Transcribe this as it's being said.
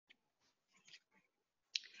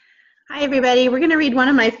Hi, everybody. We're going to read one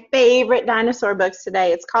of my favorite dinosaur books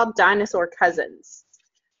today. It's called Dinosaur Cousins.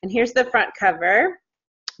 And here's the front cover.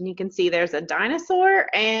 And you can see there's a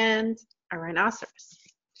dinosaur and a rhinoceros.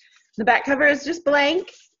 The back cover is just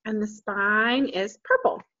blank, and the spine is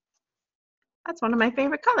purple. That's one of my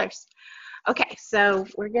favorite colors. Okay, so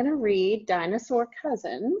we're going to read Dinosaur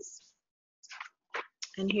Cousins.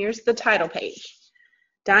 And here's the title page.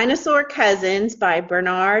 Dinosaur Cousins by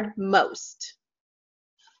Bernard Most.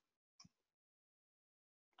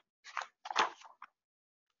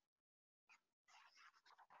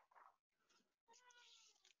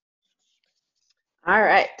 All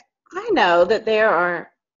right, I know that there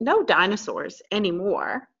are no dinosaurs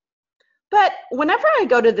anymore, but whenever I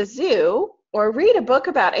go to the zoo or read a book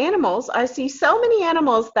about animals, I see so many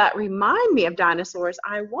animals that remind me of dinosaurs.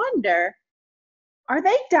 I wonder, are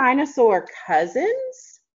they dinosaur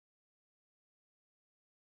cousins?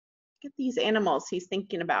 Look at these animals he's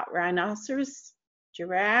thinking about. Rhinoceros,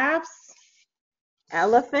 giraffes,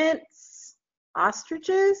 elephants,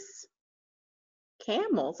 ostriches,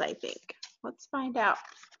 camels, I think. Let's find out.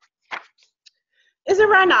 Is a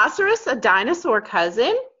rhinoceros a dinosaur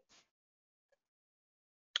cousin?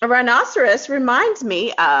 A rhinoceros reminds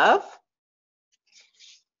me of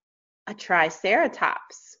a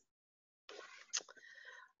triceratops.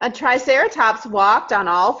 A triceratops walked on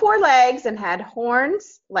all four legs and had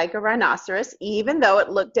horns like a rhinoceros. Even though it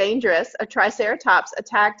looked dangerous, a triceratops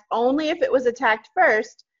attacked only if it was attacked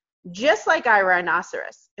first, just like our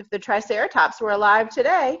rhinoceros. If the triceratops were alive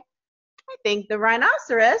today, I think the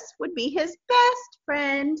rhinoceros would be his best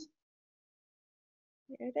friend.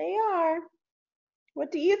 Here they are.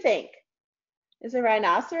 What do you think? Is a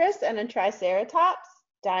rhinoceros and a triceratops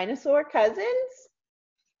dinosaur cousins?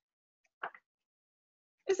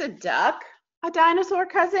 Is a duck a dinosaur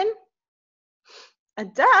cousin? A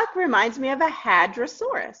duck reminds me of a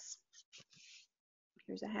hadrosaurus.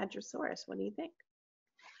 Here's a hadrosaurus. What do you think?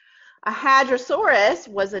 A hadrosaurus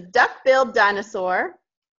was a duck-billed dinosaur.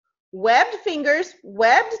 Webbed fingers,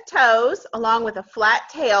 webbed toes, along with a flat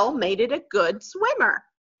tail made it a good swimmer.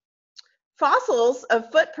 Fossils of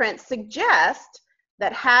footprints suggest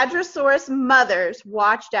that hadrosaurus mothers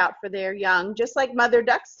watched out for their young, just like mother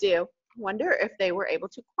ducks do. I wonder if they were able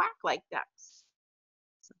to quack like ducks.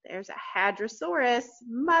 So there's a hadrosaurus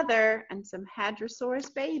mother and some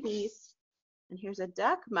hadrosaurus babies. And here's a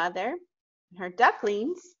duck mother and her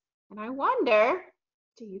ducklings. And I wonder,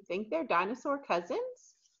 do you think they're dinosaur cousins?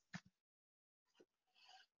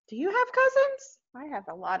 Do you have cousins? I have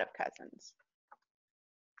a lot of cousins.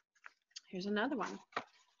 Here's another one.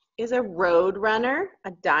 Is a roadrunner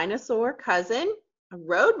a dinosaur cousin? A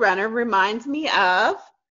roadrunner reminds me of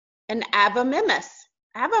an avomimmus.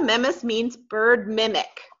 Avomimmus means bird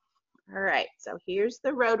mimic. All right, so here's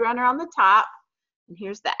the roadrunner on the top, and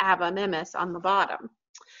here's the avomimmus on the bottom.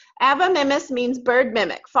 Avomimmus means bird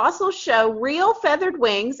mimic. Fossils show real feathered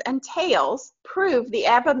wings and tails prove the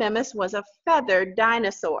avomimmus was a feathered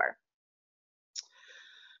dinosaur.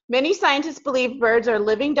 Many scientists believe birds are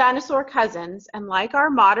living dinosaur cousins, and like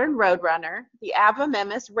our modern roadrunner, the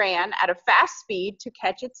avomimmus ran at a fast speed to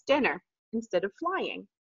catch its dinner instead of flying.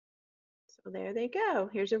 So there they go.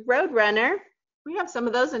 Here's a roadrunner. We have some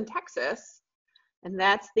of those in Texas, and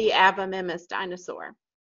that's the avomimmus dinosaur.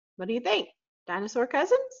 What do you think? Dinosaur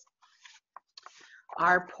cousins?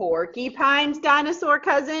 Are porcupines dinosaur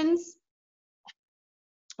cousins?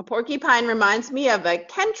 A porcupine reminds me of a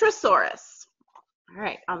kentrosaurus. All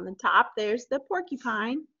right, on the top there's the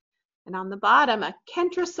porcupine, and on the bottom a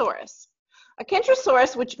kentrosaurus. A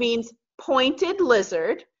kentrosaurus, which means pointed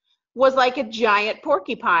lizard, was like a giant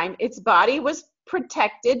porcupine. Its body was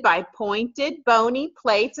protected by pointed, bony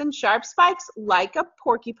plates and sharp spikes like a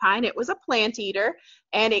porcupine. It was a plant eater,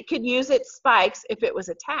 and it could use its spikes if it was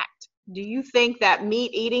attacked. Do you think that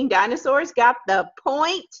meat-eating dinosaurs got the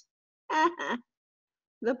point?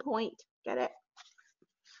 The point. Get it?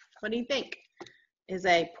 What do you think? Is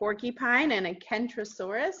a porcupine and a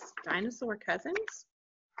kentrosaurus dinosaur cousins?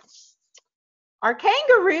 Are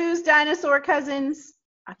kangaroos dinosaur cousins?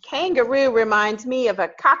 A kangaroo reminds me of a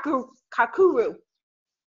kakuru.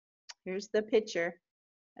 Here's the picture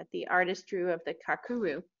that the artist drew of the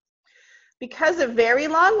kakuru. Because of very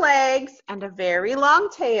long legs and a very long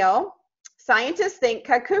tail, scientists think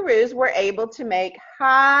kakaroos were able to make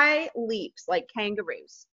high leaps like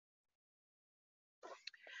kangaroos.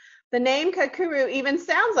 The name kakuru even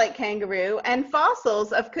sounds like kangaroo, and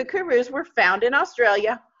fossils of kakaroos were found in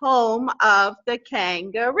Australia, home of the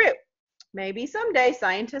kangaroo. Maybe someday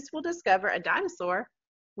scientists will discover a dinosaur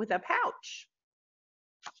with a pouch.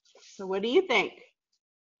 So what do you think?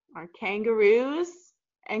 Are kangaroos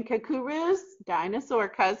And kangaroos, dinosaur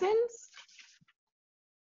cousins?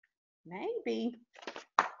 Maybe.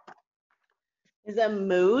 Is a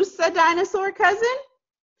moose a dinosaur cousin?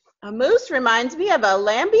 A moose reminds me of a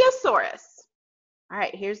lambeosaurus. All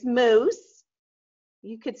right, here's moose.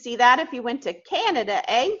 You could see that if you went to Canada,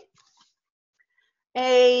 eh?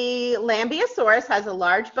 A lambeosaurus has a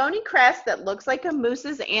large bony crest that looks like a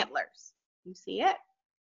moose's antlers. You see it?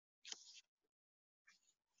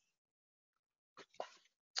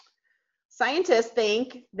 Scientists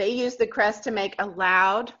think they use the crest to make a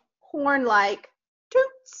loud, horn-like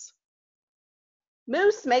toots.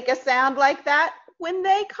 Moose make a sound like that when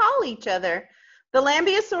they call each other. The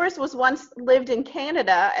lambeosaurus was once lived in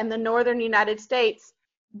Canada and the northern United States.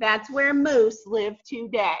 That's where moose live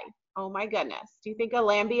today. Oh my goodness. Do you think a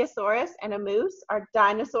lambeosaurus and a moose are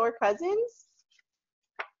dinosaur cousins?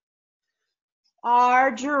 Are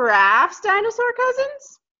giraffes dinosaur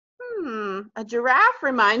cousins? A giraffe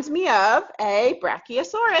reminds me of a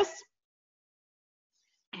brachiosaurus.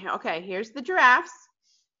 Okay, here's the giraffes.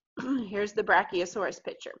 Here's the brachiosaurus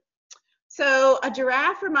picture. So a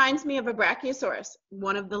giraffe reminds me of a brachiosaurus.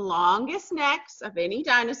 One of the longest necks of any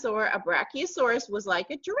dinosaur, a brachiosaurus was like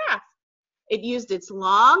a giraffe. It used its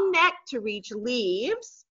long neck to reach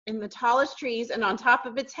leaves in the tallest trees, and on top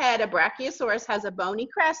of its head, a brachiosaurus has a bony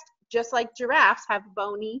crest, just like giraffes have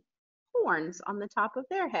bony horns on the top of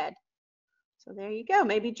their head. So there you go.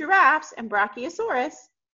 Maybe giraffes and brachiosaurus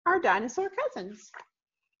are dinosaur cousins.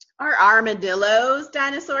 Are armadillos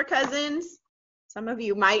dinosaur cousins? Some of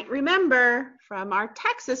you might remember from our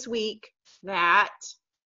Texas week that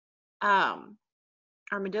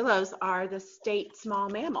armadillos are the state small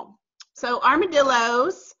mammal. So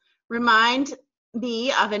armadillos remind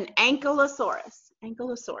me of an ankylosaurus.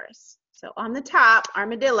 Ankylosaurus. So on the top,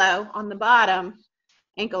 armadillo. On the bottom,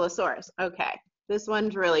 ankylosaurus. Okay, this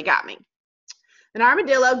one's really got me. An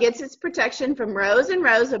armadillo gets its protection from rows and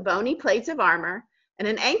rows of bony plates of armor, and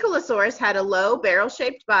an ankylosaurus had a low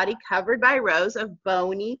barrel-shaped body covered by rows of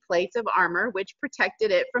bony plates of armor, which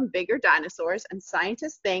protected it from bigger dinosaurs, and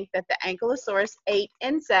scientists think that the ankylosaurus ate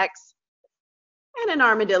insects, and an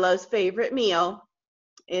armadillo's favorite meal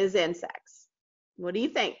is insects. What do you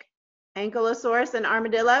think? Ankylosaurus and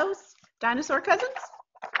armadillos, dinosaur cousins?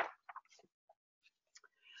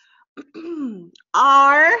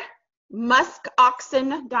 Are musk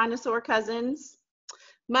oxen dinosaur cousins?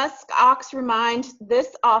 Musk ox reminds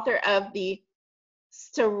this author of the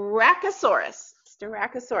Styracosaurus.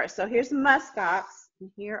 Styracosaurus. So here's musk ox, and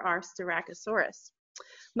here are Styracosaurus.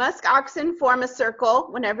 Musk oxen form a circle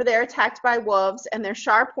whenever they're attacked by wolves, and their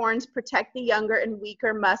sharp horns protect the younger and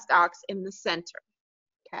weaker musk ox in the center.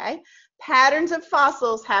 Okay. Patterns of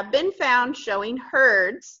fossils have been found showing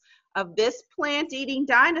herds of this plant-eating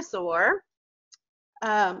dinosaur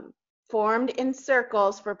formed in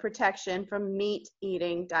circles for protection from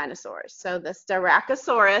meat-eating dinosaurs. So the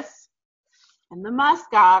Styracosaurus and the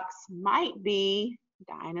musk ox might be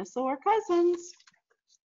dinosaur cousins.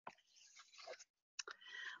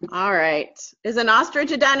 All right. Is an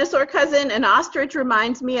ostrich a dinosaur cousin? An ostrich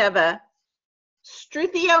reminds me of a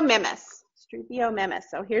Struthiomimus. Struthiomimus.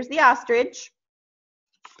 So here's the ostrich.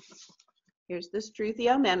 Here's the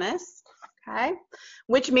Struthiomimus. Okay,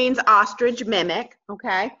 which means ostrich mimic.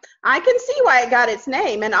 Okay, I can see why it got its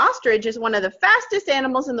name. An ostrich is one of the fastest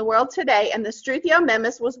animals in the world today, and the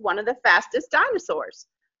Struthiomimus was one of the fastest dinosaurs.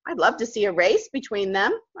 I'd love to see a race between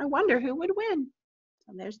them. I wonder who would win.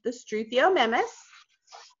 So there's the Struthiomimus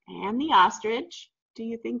and the ostrich. Do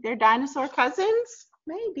you think they're dinosaur cousins?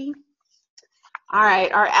 Maybe. All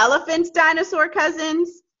right, are elephants dinosaur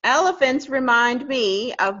cousins? Elephants remind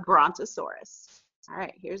me of Brontosaurus. All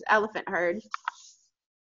right, here's elephant herd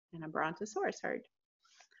and a Brontosaurus herd.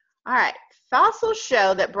 All right, fossils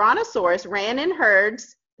show that Brontosaurus ran in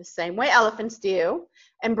herds the same way elephants do,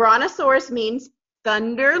 and Brontosaurus means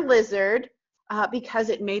thunder lizard because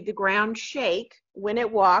it made the ground shake when it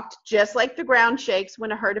walked, just like the ground shakes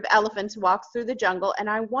when a herd of elephants walks through the jungle, and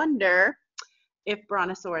I wonder if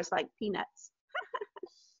Brontosaurus like peanuts.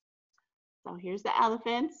 So here's the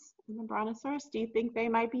elephants and the Brontosaurus. Do you think they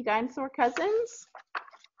might be dinosaur cousins?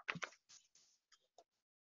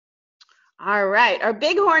 All right, are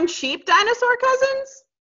bighorn sheep dinosaur cousins?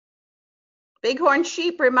 Bighorn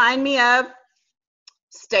sheep remind me of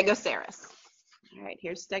Stegosaurus. All right,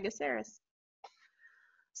 here's Stegosaurus.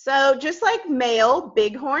 So just like male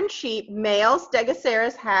bighorn sheep, male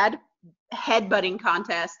Stegosaurus had headbutting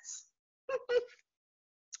contests.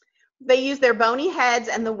 They used their bony heads,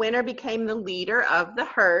 and the winner became the leader of the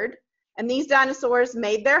herd. And these dinosaurs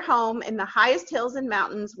made their home in the highest hills and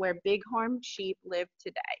mountains where bighorn sheep live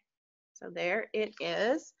today. So there it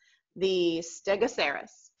is. the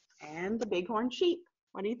Stegosaurus, and the bighorn sheep.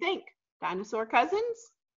 What do you think? Dinosaur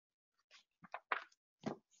cousins?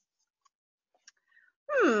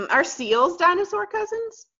 Are seals dinosaur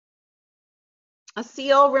cousins? A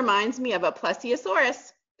seal reminds me of a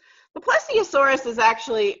plesiosaurus. The plesiosaurus is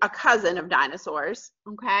actually a cousin of dinosaurs,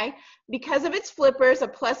 okay? Because of its flippers, a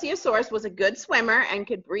plesiosaurus was a good swimmer and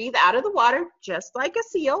could breathe out of the water just like a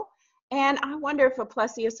seal. And I wonder if a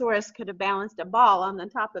plesiosaurus could have balanced a ball on the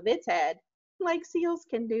top of its head, like seals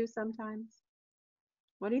can do sometimes.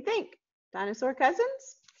 What do you think? Dinosaur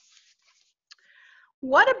cousins?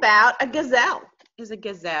 What about a gazelle? Is a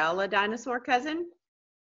gazelle a dinosaur cousin?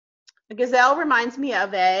 A gazelle reminds me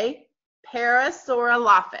of a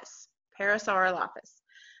Parasaurolophus. Parasaurolophus.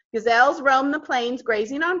 Gazelles roam the plains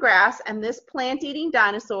grazing on grass, and this plant-eating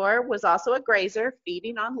dinosaur was also a grazer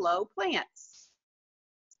feeding on low plants.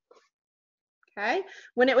 Okay.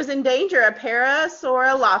 When it was in danger, a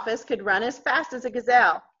Parasaurolophus could run as fast as a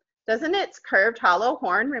gazelle. Doesn't its curved hollow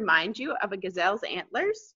horn remind you of a gazelle's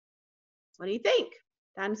antlers? What do you think?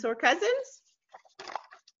 Dinosaur cousins?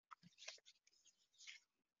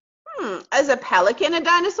 Is a pelican a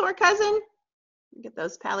dinosaur cousin? Look at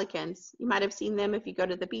those pelicans. You might have seen them if you go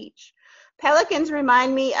to the beach. Pelicans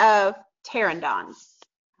remind me of pterodons.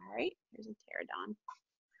 All right, here's a pterodon.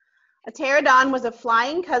 A pterodon was a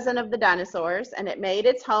flying cousin of the dinosaurs, and it made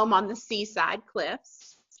its home on the seaside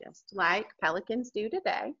cliffs, just like pelicans do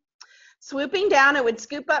today. Swooping down, it would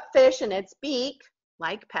scoop up fish in its beak,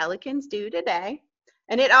 like pelicans do today.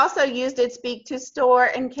 And it also used its beak to store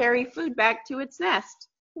and carry food back to its nest,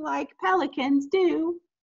 like pelicans do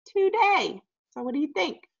today. So what do you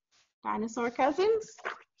think? Dinosaur cousins?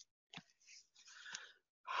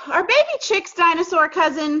 Are baby chicks dinosaur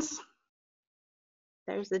cousins?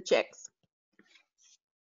 There's the chicks.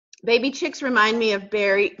 Baby chicks remind me of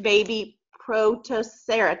baby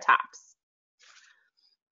protoceratops.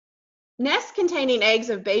 Nests containing eggs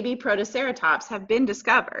of baby protoceratops have been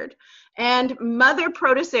discovered, and mother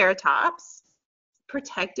protoceratops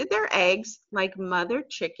protected their eggs like mother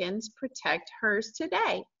chickens protect hers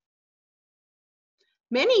today.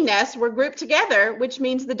 Many nests were grouped together, which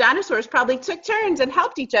means the dinosaurs probably took turns and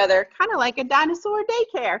helped each other, kind of like a dinosaur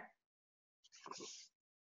daycare.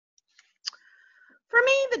 For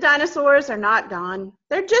me, the dinosaurs are not gone.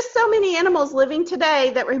 There are just so many animals living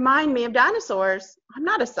today that remind me of dinosaurs. I'm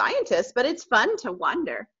not a scientist, but it's fun to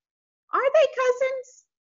wonder. Are they cousins?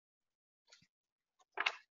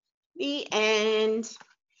 The end.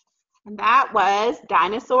 And that was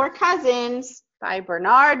Dinosaur Cousins by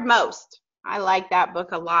Bernard Most. I like that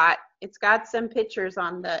book a lot. It's got some pictures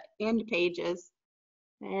on the end pages.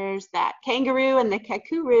 There's that kangaroo and the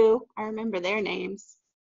kakuru. I remember their names.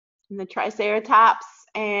 And the triceratops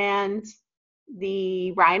and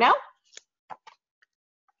the rhino.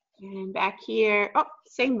 And back here, oh,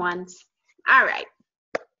 same ones. All right.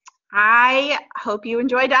 I hope you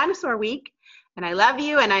enjoy Dinosaur Week. And I love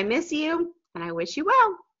you and I miss you and I wish you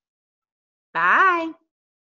well. Bye.